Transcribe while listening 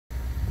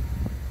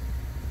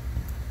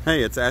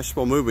Hey, it's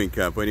Asheville Moving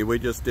Company. We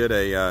just did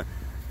a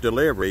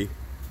delivery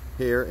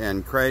here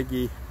in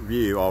Craggy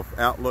View off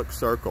Outlook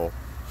Circle.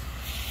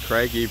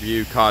 Craggy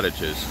View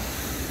Cottages.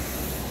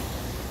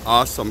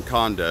 Awesome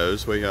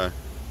condos. We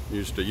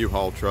used a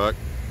U-Haul truck.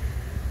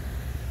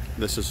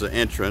 This is the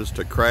entrance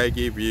to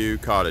Craggy View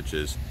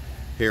Cottages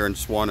here in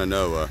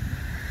Swannanoa.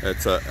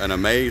 It's an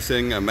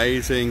amazing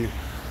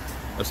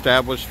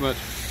establishment.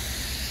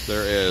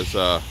 There is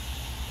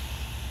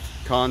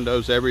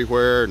condos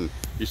everywhere, and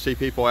you see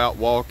people out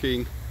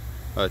walking.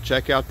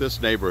 Check out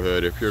this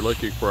neighborhood if you're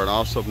looking for an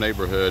awesome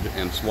neighborhood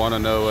in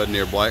Swannanoa,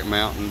 near Black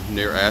Mountain,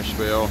 near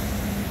Asheville.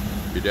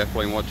 You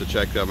definitely want to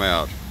check them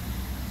out.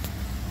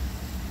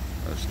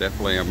 That's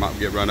definitely, I might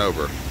get run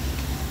over.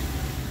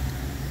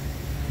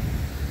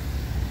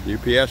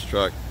 UPS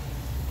truck.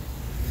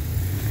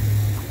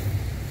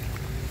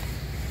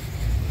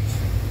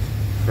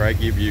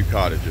 Craggy View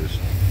Cottages.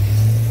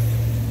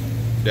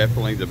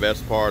 Definitely the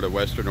best part of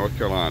Western North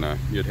Carolina.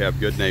 You'd have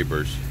good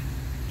neighbors.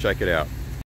 Check it out.